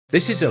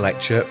This is a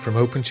lecture from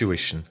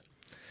OpenTuition.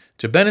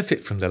 To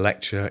benefit from the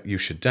lecture, you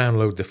should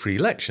download the free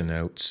lecture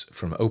notes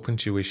from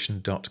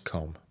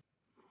opentuition.com.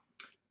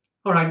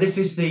 Alright, this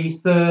is the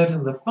third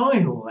and the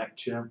final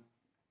lecture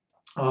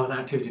on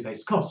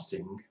activity-based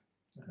costing,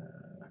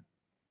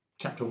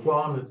 chapter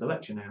 1 of the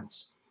lecture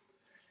notes.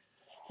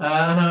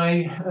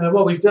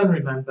 What we've done,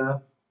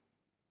 remember,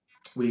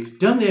 we've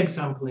done the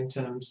example in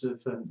terms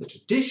of the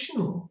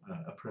traditional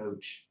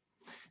approach,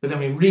 but then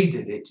we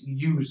redid it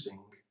using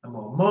a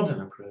more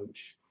modern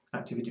approach,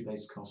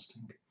 activity-based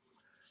costing.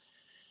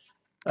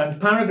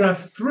 And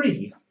paragraph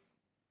 3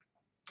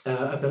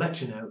 of the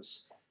lecture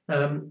notes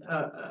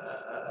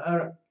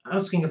are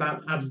asking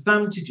about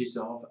advantages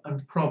of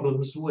and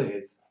problems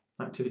with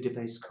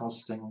activity-based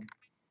costing.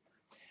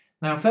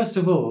 Now, first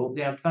of all,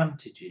 the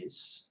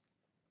advantages.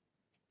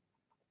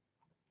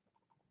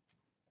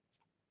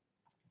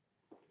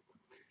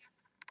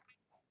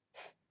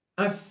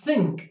 I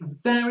think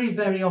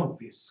very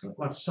obviously,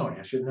 well, sorry,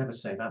 I should never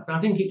say that, but I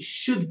think it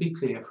should be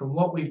clear from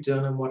what we've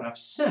done and what I've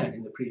said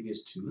in the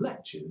previous 2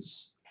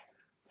 lectures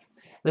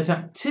that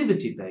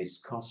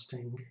activity-based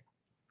costing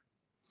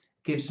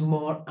gives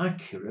more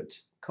accurate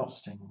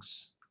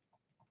costings.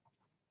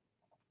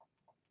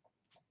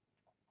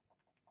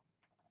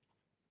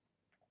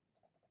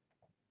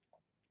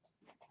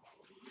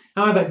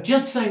 However,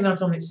 just saying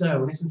that on its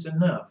own isn't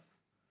enough.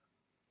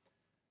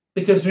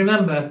 Because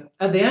remember,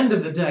 at the end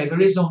of the day, there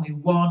is only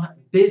one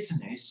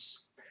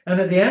business, and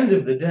at the end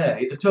of the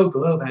day, the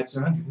total overheads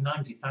are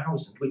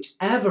 190,000,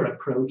 whichever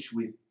approach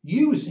we're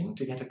using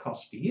to get a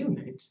cost per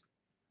unit.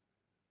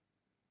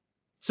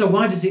 So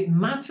why does it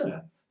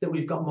matter that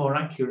we've got more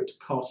accurate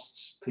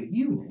costs per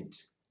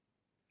unit?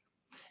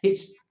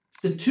 It's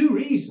for 2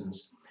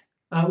 reasons.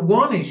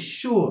 One is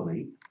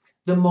surely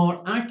the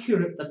more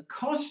accurate the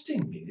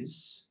costing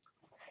is,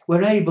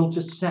 we're able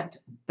to set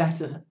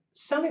better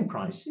selling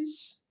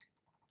prices.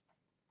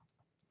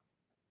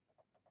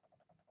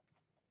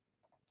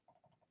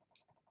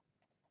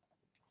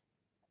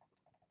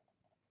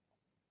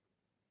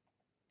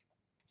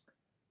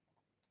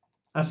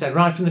 I said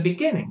right from the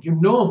beginning, you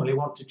normally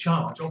want to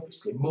charge,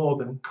 obviously, more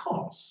than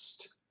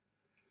cost.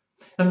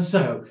 And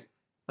so,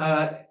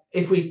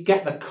 if we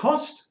get the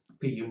cost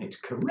per unit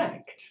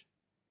correct,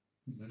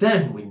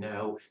 then we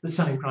know the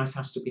selling price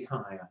has to be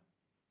higher.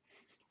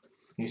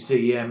 You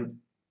see,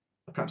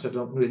 perhaps I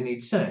don't really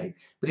need to say,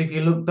 but if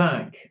you look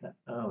back,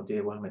 oh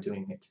dear, why am I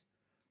doing it?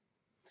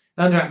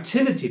 Under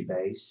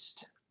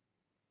activity-based,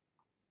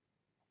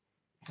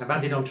 I've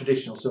added on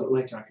traditional so that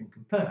later I can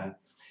compare.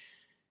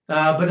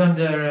 But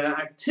under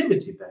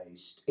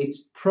activity-based,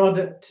 it's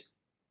product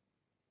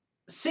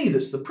C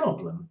that's the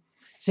problem.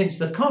 Since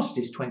the cost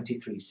is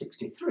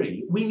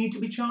 £23.63, we need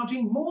to be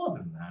charging more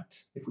than that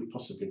if we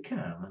possibly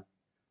can.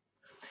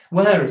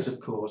 Whereas, of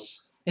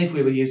course, if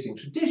we were using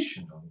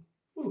traditional,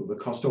 the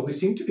cost always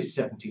seemed to be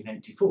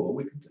 £17.84.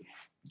 We could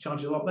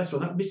charge a lot less. Well,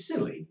 that would be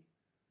silly.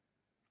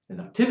 In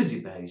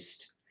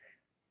activity-based,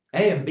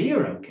 A and B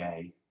are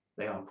okay.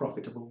 They are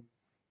profitable.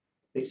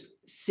 It's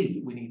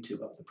C, we need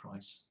to up the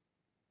price.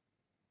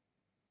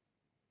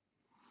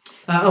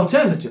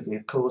 Alternatively,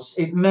 of course,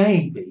 it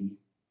may be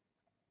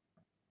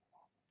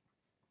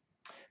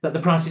that the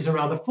prices are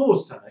rather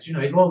forced on us. You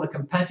know, if all the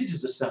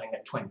competitors are selling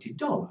at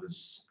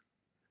 $20,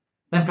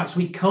 then perhaps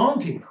we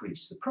can't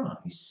increase the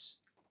price.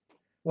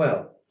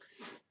 Well,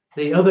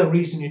 the other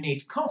reason you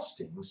need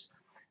costings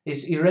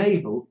is you're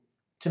able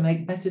to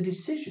make better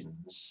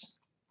decisions.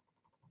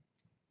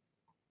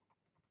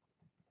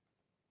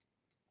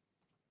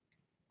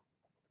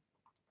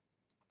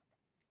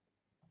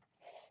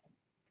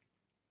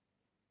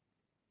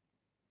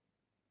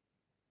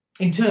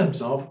 In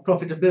terms of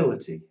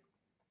profitability.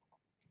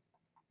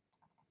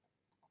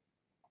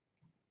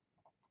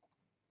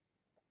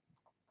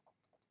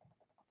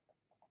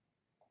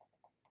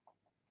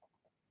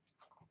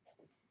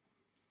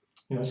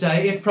 You know,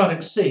 say if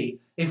product C,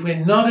 if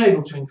we're not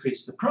able to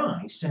increase the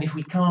price and if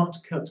we can't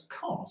cut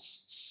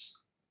costs,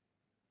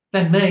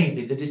 then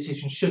maybe the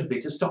decision should be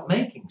to stop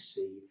making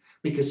C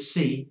because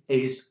C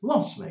is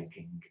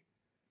loss-making.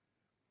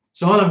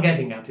 So all I'm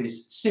getting at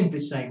is simply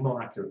saying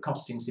more accurate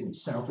costings in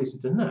itself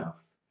isn't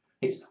enough.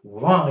 It's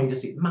why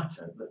does it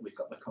matter that we've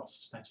got the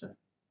costs better?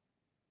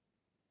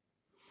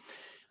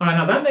 All right,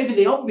 now that may be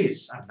the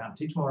obvious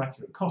advantage, more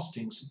accurate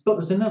costings, but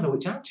there's another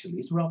which actually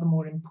is rather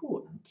more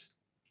important.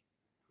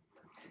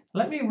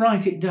 Let me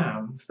write it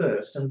down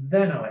first and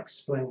then I'll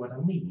explain what I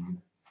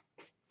mean.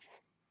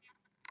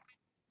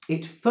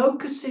 It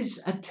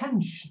focuses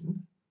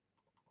attention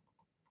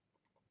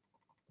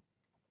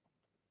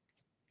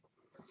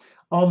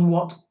on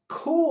what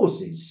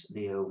causes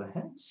the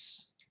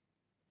overheads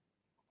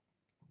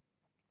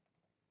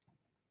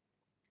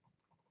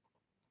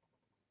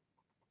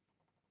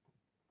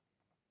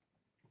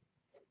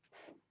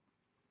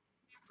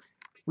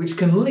which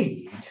can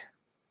lead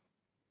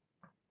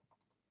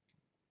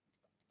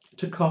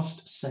to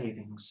cost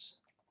savings.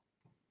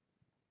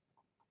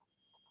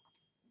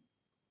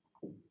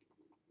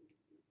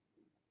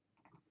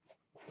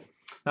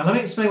 Now let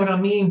me explain what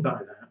I mean by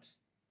that.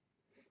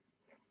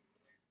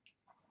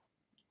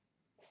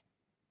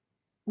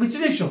 With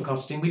traditional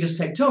costing, we just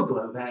take total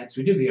overheads,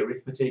 we do the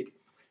arithmetic,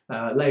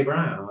 labour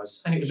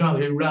hours, and it was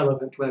rather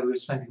irrelevant where we were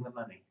spending the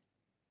money.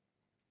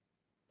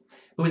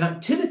 But with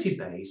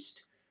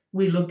activity-based,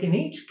 we look in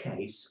each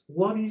case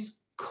what is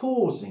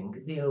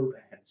causing the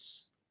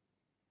overheads.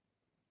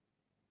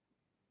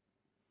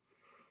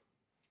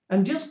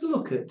 And just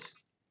look at,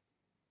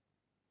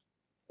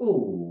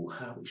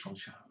 which one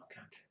shall I look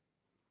at?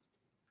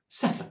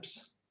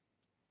 Setups.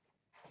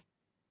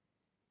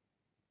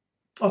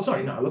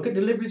 Look at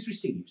deliveries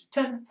received.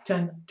 10,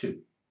 10,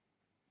 2.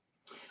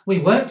 We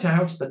worked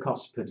out the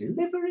cost per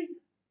delivery.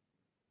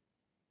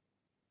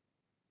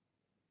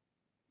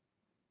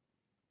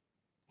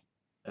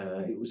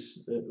 It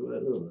was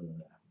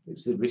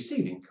the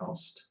receiving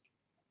cost.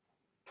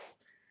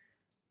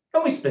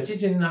 And we split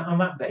it on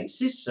that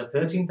basis, so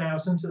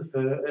 13,000 to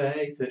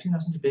A,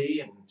 13,000 to B,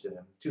 and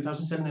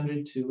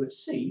 2,700 to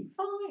C.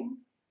 Fine.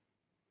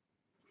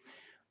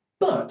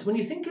 But when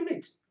you think of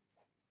it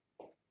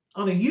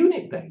on a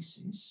unit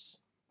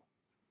basis,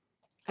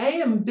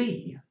 A and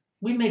B,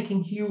 we're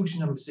making huge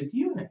numbers of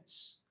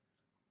units.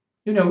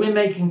 You know, we're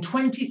making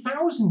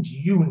 20,000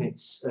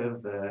 units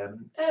of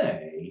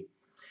A,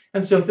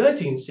 and so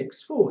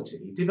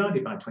 13,640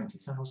 divided by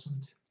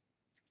 20,000.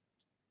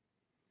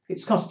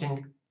 It's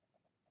costing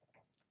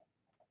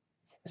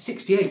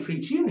 68 for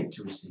each unit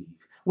to receive.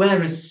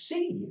 Whereas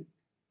C,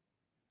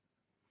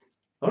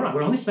 all right,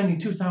 we're only spending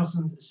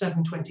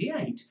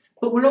 2,728,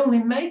 but we're only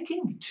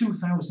making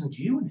 2,000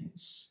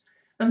 units.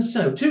 And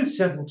so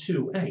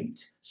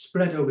 2,728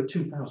 spread over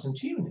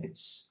 2,000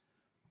 units,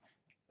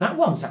 that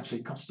one's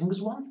actually costing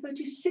us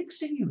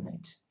 136 a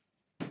unit.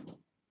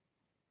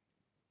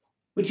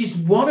 Which is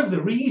one of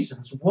the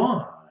reasons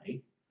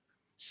why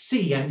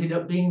C ended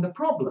up being the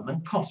problem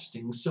and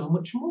costing so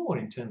much more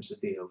in terms of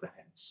the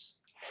overheads.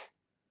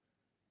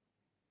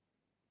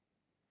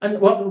 And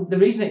the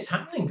reason it's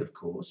happening, of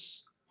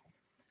course,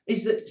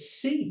 is that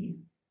C,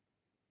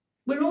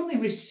 we're only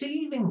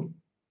making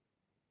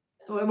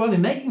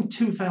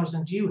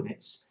 2,000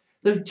 units.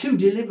 There are 2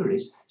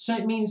 deliveries, so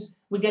it means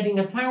we're getting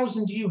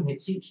 1,000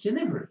 units each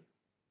delivery.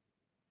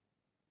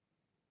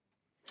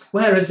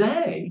 Whereas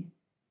A,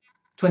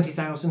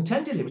 20,000,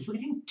 10 deliveries, we're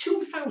getting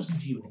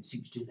 2,000 units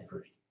each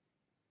delivery.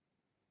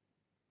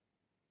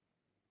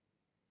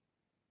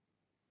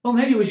 Well,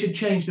 maybe we should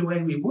change the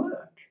way we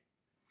work.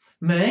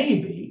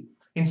 Maybe,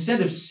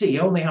 instead of C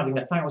only having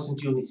 1,000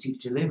 units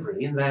each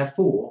delivery and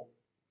therefore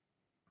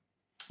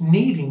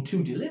needing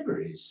 2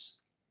 deliveries,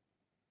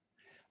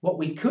 what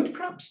we could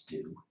perhaps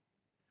do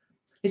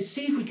is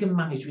see if we can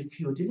manage with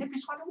fewer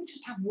deliveries. Why don't we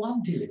just have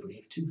 1 delivery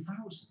of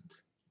 2,000?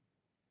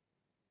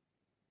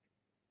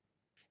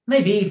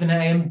 Maybe even A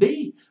and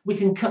B, we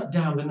can cut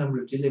down the number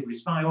of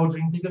deliveries by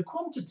ordering bigger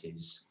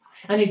quantities.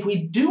 And if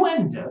we do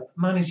end up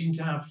managing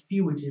to have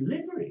fewer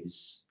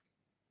deliveries,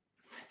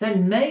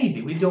 then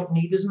maybe we don't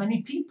need as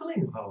many people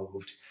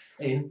involved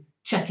in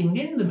checking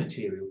in the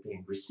material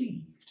being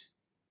received.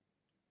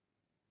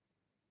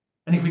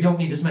 And if we don't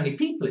need as many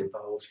people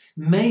involved,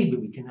 maybe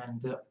we can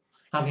end up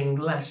having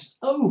less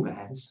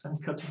overheads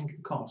and cutting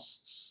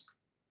costs.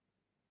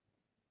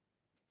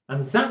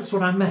 And that's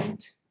what I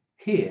meant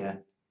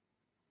here,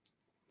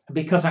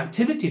 because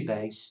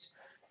activity-based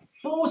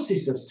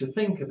forces us to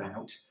think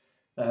about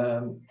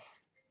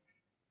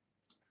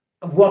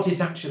what is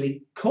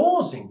actually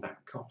causing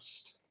that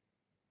cost.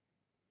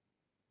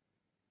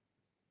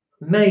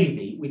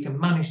 Maybe we can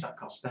manage that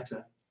cost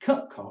better,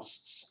 cut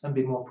costs, and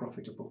be more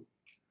profitable.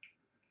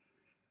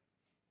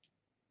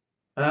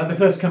 The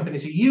first company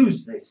to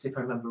use this, if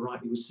I remember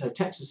rightly, was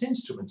Texas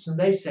Instruments, and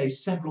they saved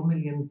several $1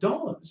 million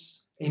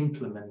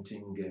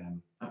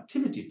implementing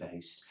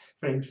activity-based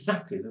for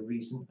exactly the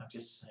reason I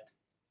just said.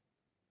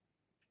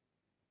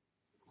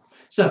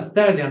 So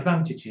there are the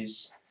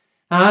advantages.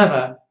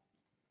 However,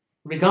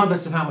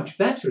 regardless of how much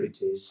better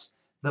it is,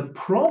 the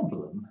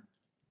problem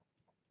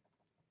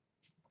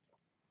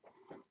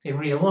in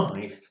real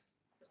life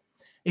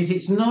is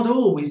it's not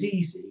always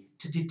easy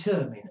to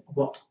determine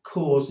what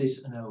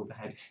causes an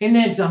overhead. In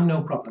the exam,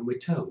 no problem, we're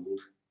told.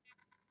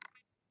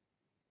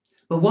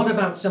 But what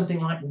about something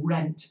like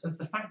rent of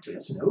the factory?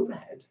 That's an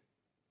overhead.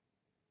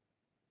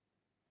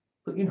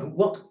 But, you know,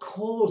 what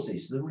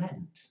causes the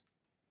rent?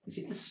 Is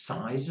it the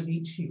size of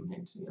each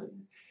unit? You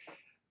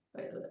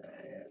know,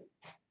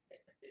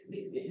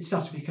 it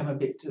starts to become a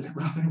bit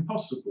rather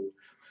impossible.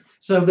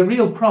 So the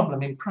real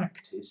problem in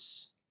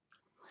practice,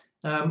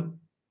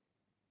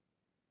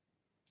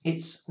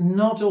 it's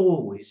not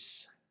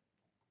always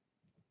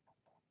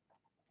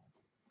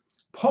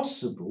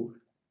possible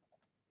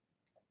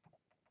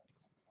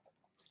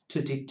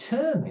to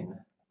determine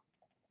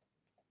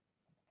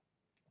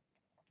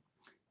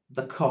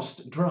the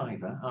cost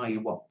driver, i.e.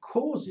 what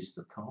causes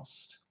the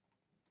cost,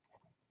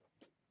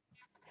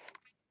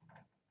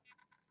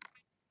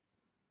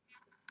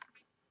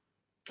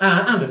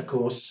 and of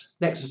course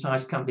the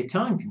exercise can be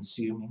time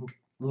consuming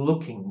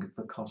looking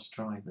for cost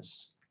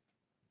drivers.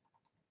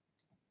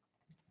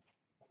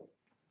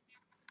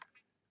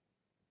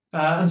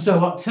 And so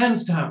what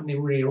tends to happen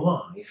in real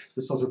life,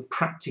 the sort of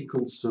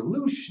practical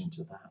solution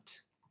to that,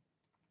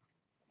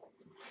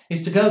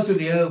 is to go through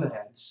the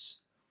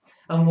overheads,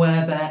 and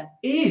where there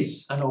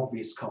is an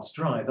obvious cost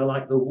driver,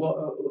 like there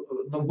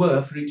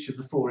were for each of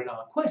the 4 in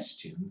our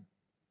question,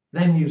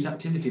 then use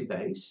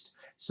activity-based.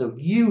 So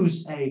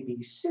use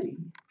ABC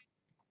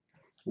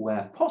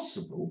where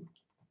possible.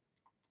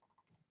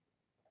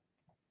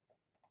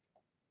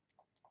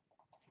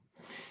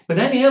 But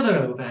any other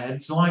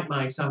overheads, like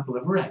my example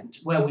of rent,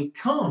 where we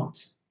can't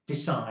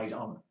decide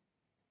on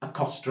a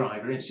cost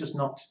driver, it's just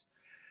not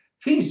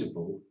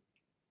feasible,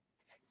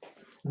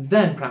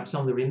 then perhaps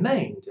on the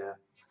remainder,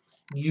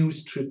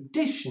 use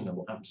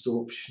traditional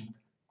absorption.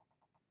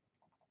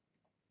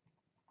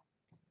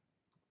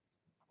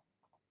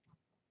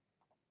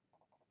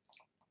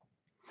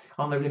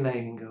 On the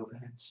remaining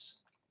overheads.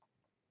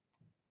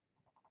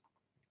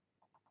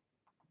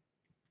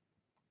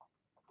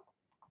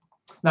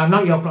 Now,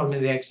 not your problem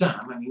in the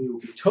exam. I mean, you'll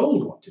be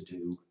told what to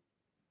do.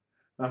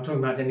 I'm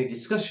talking about any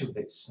discussion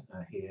bits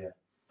here.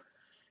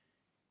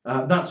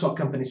 That's what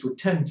companies would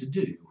tend to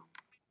do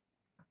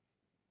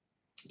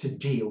to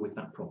deal with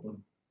that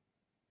problem.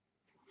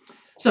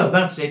 So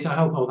that's it. I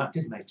hope all that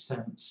did make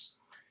sense.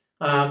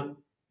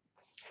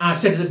 I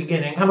said at the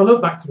beginning, have a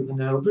look back through the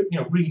note,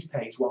 read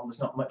page 1, there's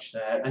not much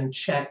there, and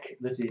check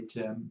that it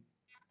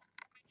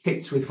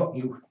fits with what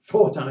you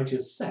thought I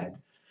just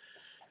said.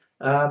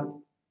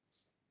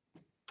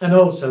 And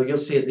also, you'll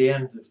see at the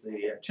end of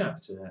the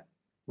chapter,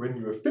 when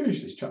you have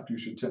finished this chapter, you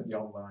should take the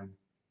online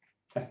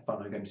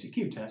F5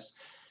 MCQ test.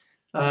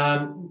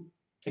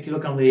 If you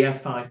look on the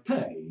F5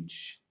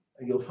 page,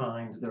 you'll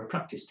find there are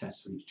practice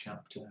tests for each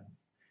chapter.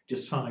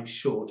 Just 5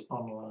 short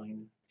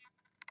online,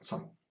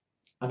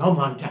 an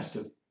online test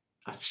of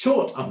a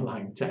short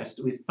online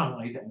test with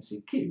 5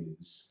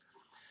 MCQs.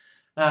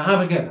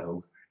 Have a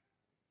go.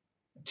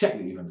 Check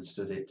that you've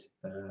understood it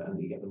and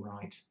that you get them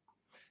right.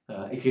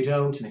 If you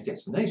don't, and if the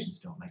explanations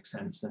don't make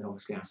sense, then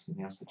obviously ask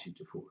the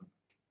tutor for them.